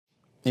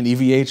an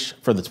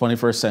EVH for the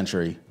 21st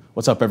century.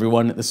 What's up,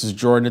 everyone? This is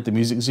Jordan at the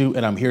Music Zoo,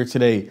 and I'm here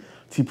today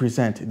to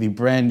present the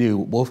brand new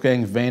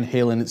Wolfgang Van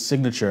Halen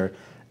signature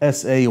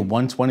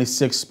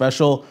SA-126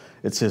 special.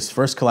 It's his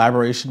first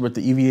collaboration with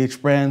the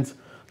EVH brand.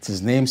 It's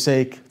his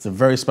namesake. It's a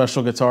very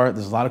special guitar.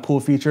 There's a lot of cool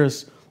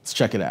features. Let's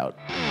check it out.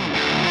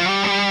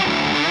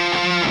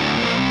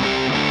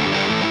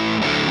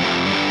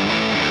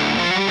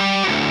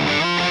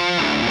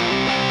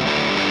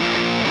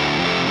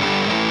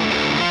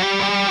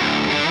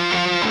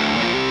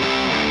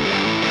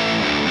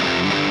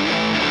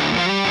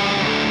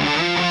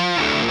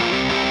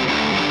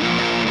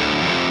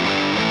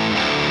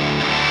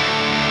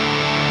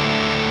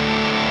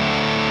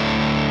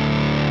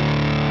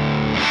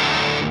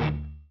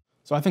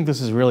 So I think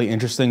this is a really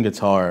interesting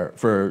guitar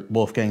for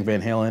Wolfgang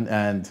Van Halen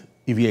and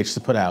EVH to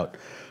put out.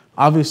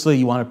 Obviously,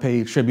 you want to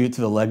pay tribute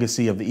to the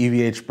legacy of the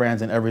EVH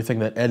brand and everything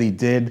that Eddie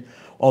did,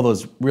 all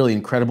those really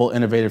incredible,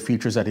 innovative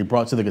features that he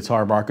brought to the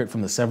guitar market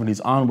from the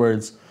 70s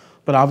onwards.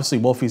 But obviously,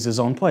 Wolfie's his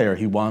own player.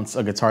 He wants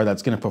a guitar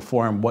that's going to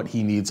perform what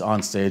he needs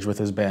on stage with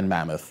his band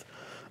Mammoth.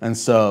 And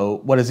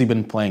so what has he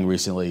been playing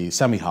recently?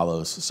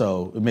 Semi-hollows.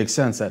 So it makes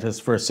sense that his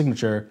first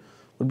signature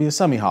would be a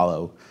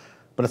semi-hollow.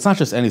 But it's not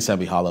just any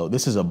semi-hollow.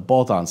 This is a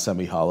bolt-on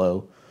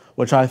semi-hollow,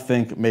 which I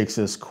think makes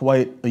this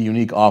quite a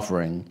unique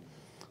offering.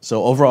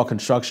 So overall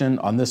construction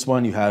on this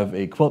one, you have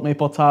a quilt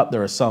maple top.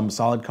 There are some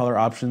solid color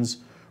options.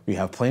 We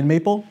have plain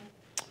maple,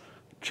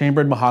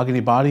 chambered mahogany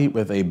body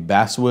with a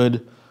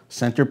basswood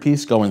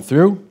centerpiece going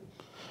through.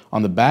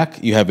 On the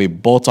back, you have a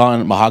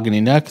bolt-on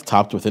mahogany neck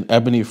topped with an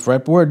ebony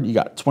fretboard. You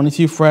got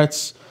 22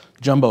 frets,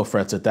 jumbo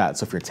frets at that.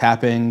 So if you're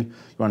tapping,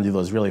 you want to do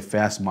those really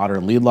fast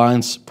modern lead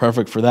lines,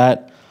 perfect for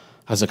that.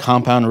 Has a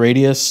compound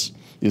radius,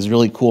 these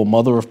really cool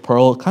mother of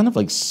pearl, kind of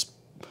like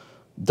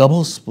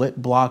double split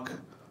block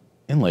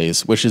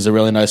inlays, which is a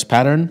really nice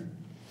pattern.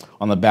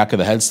 On the back of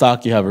the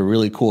headstock, you have a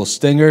really cool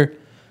stinger,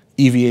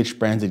 EVH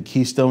branded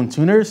Keystone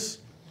tuners.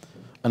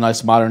 A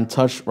nice modern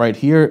touch right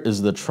here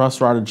is the truss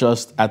rod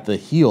adjust at the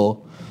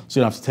heel, so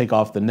you don't have to take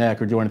off the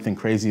neck or do anything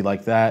crazy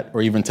like that,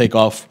 or even take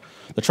off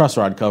the truss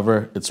rod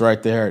cover. It's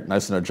right there,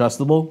 nice and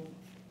adjustable.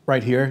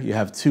 Right here, you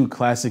have two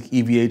classic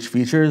EVH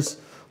features.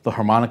 The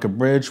harmonica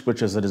bridge,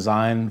 which is a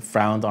design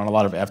found on a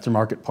lot of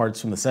aftermarket parts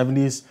from the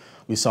 70s.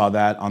 We saw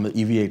that on the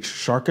EVH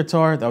Shark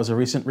guitar. That was a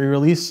recent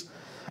re-release.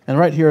 And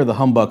right here are the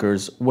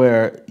humbuckers,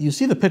 where you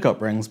see the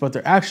pickup rings, but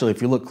they're actually, if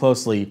you look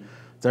closely,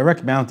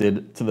 direct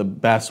mounted to the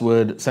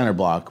basswood center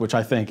block, which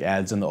I think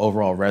adds in the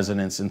overall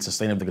resonance and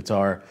sustain of the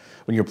guitar.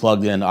 When you're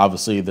plugged in,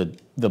 obviously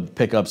the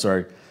pickups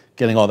are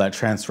getting all that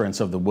transference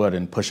of the wood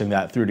and pushing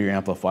that through to your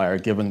amplifier,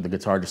 giving the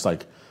guitar just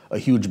like a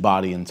huge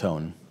body and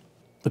tone.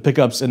 The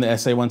pickups in the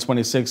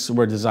SA-126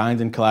 were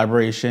designed in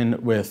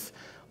collaboration with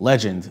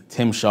legend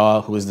Tim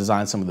Shaw, who has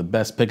designed some of the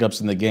best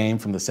pickups in the game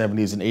from the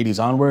 70s and 80s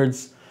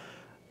onwards.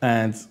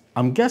 And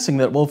I'm guessing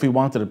that Wolfie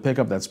wanted a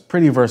pickup that's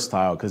pretty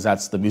versatile because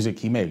that's the music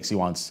he makes. He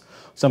wants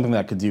something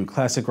that could do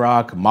classic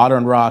rock,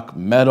 modern rock,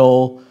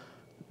 metal,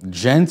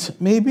 gent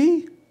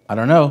maybe? I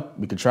don't know,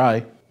 we could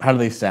try. How do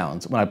they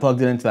sound? When I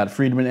plugged it into that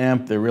Friedman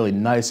amp, they're really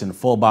nice and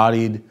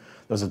full-bodied.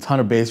 There's a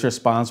ton of bass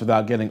response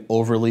without getting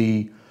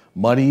overly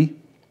muddy.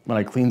 When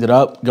I cleaned it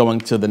up, going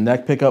to the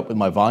neck pickup with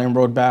my volume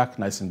rode back,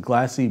 nice and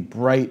glassy,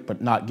 bright,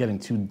 but not getting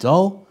too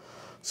dull.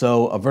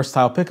 So a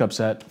versatile pickup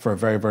set for a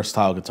very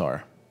versatile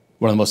guitar.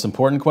 One of the most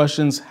important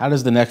questions, how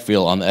does the neck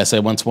feel on the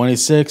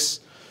SA-126?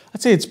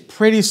 I'd say it's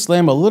pretty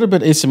slim, a little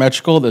bit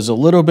asymmetrical. There's a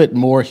little bit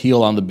more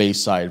heel on the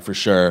bass side for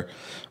sure.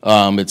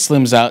 It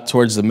slims out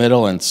towards the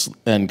middle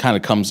and kind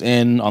of comes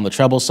in on the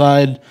treble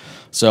side.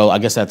 So I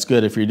guess that's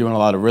good if you're doing a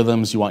lot of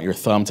rhythms. You want your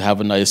thumb to have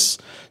a nice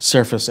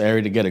surface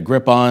area to get a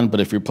grip on. But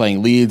if you're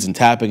playing leads and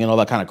tapping and all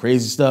that kind of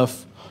crazy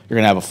stuff, you're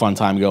going to have a fun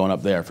time going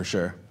up there for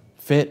sure.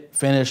 Fit,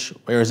 finish,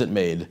 where is it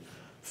made?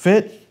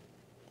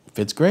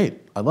 Fit's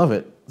great. I love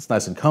it. It's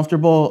nice and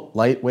comfortable,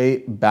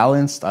 lightweight,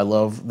 balanced. I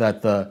love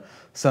that the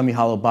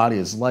semi-hollow body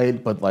is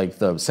light, but like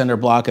the center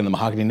block and the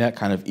mahogany neck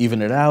kind of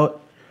even it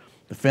out.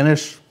 The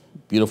finish,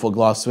 beautiful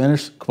gloss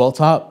finish. Quilt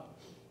top,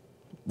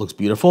 looks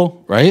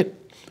beautiful, right?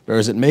 Where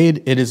is it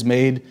made? It is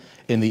made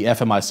in the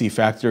FMIC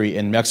factory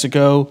in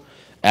Mexico,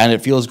 and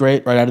it feels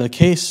great right out of the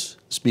case.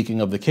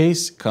 Speaking of the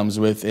case, comes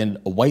with a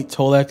white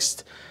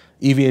Tolex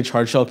EVH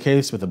hardshell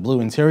case with a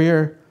blue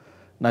interior.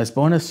 Nice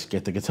bonus,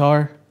 get the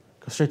guitar,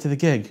 go straight to the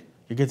gig.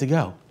 You're good to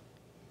go.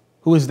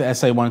 Who is the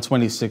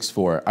SA-126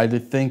 for? I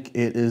did think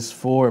it is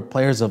for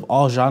players of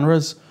all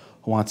genres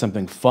who want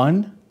something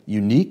fun,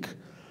 unique.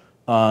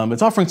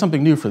 It's offering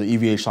something new for the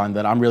EVH line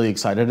that I'm really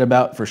excited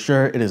about for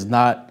sure. It is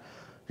not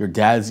your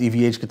dad's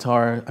EVH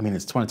guitar. I mean,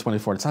 it's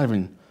 2024. It's not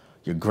even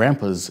your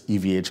grandpa's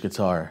EVH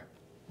guitar.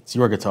 It's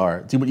your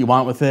guitar. Do what you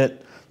want with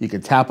it. You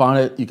can tap on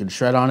it. You can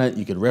shred on it.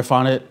 You can riff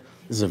on it.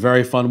 This is a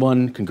very fun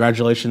one.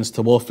 Congratulations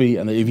to Wolfie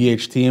and the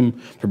EVH team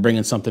for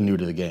bringing something new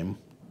to the game.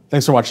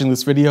 Thanks for watching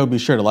this video. Be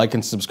sure to like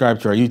and subscribe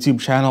to our YouTube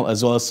channel,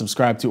 as well as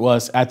subscribe to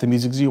us at The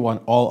Music Zoo on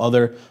all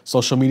other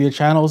social media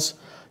channels.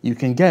 You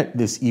can get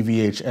this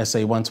EVH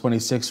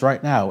SA-126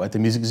 right now at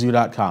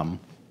themusiczoo.com.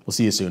 We'll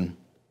see you soon.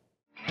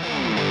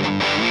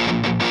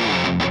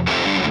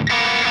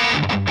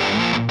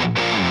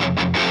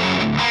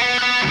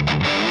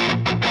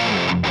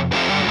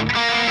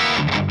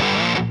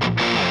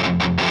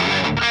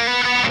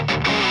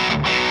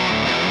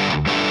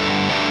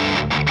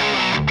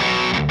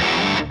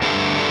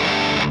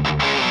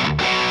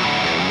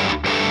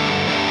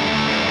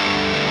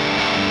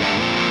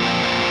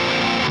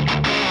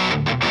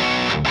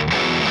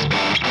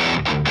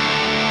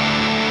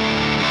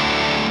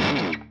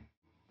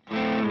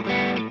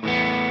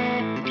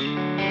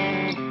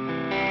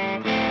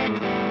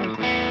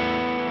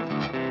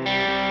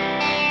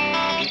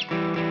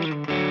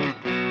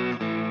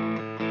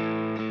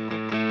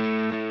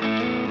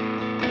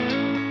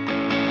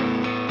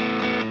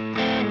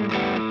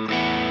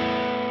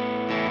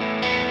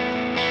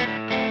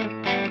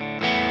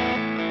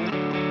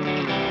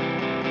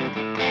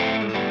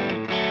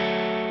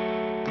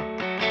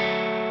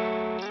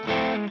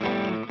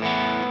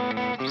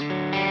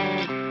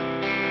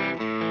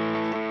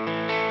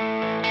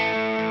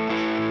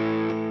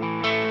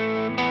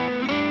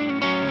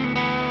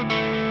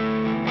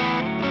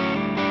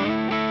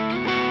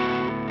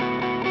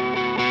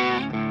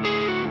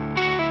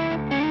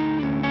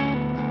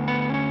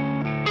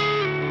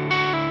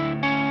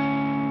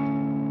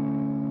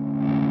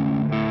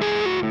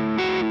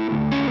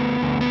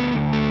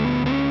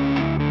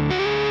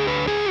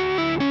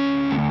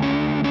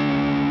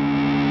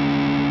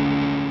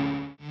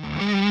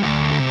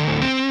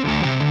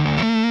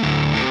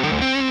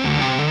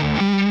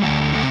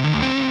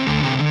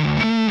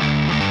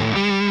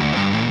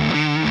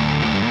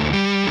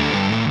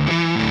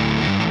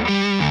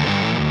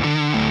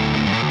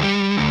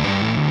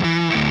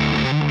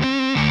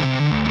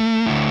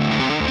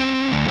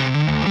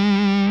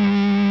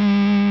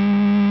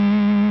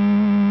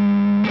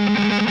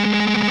 Thank you.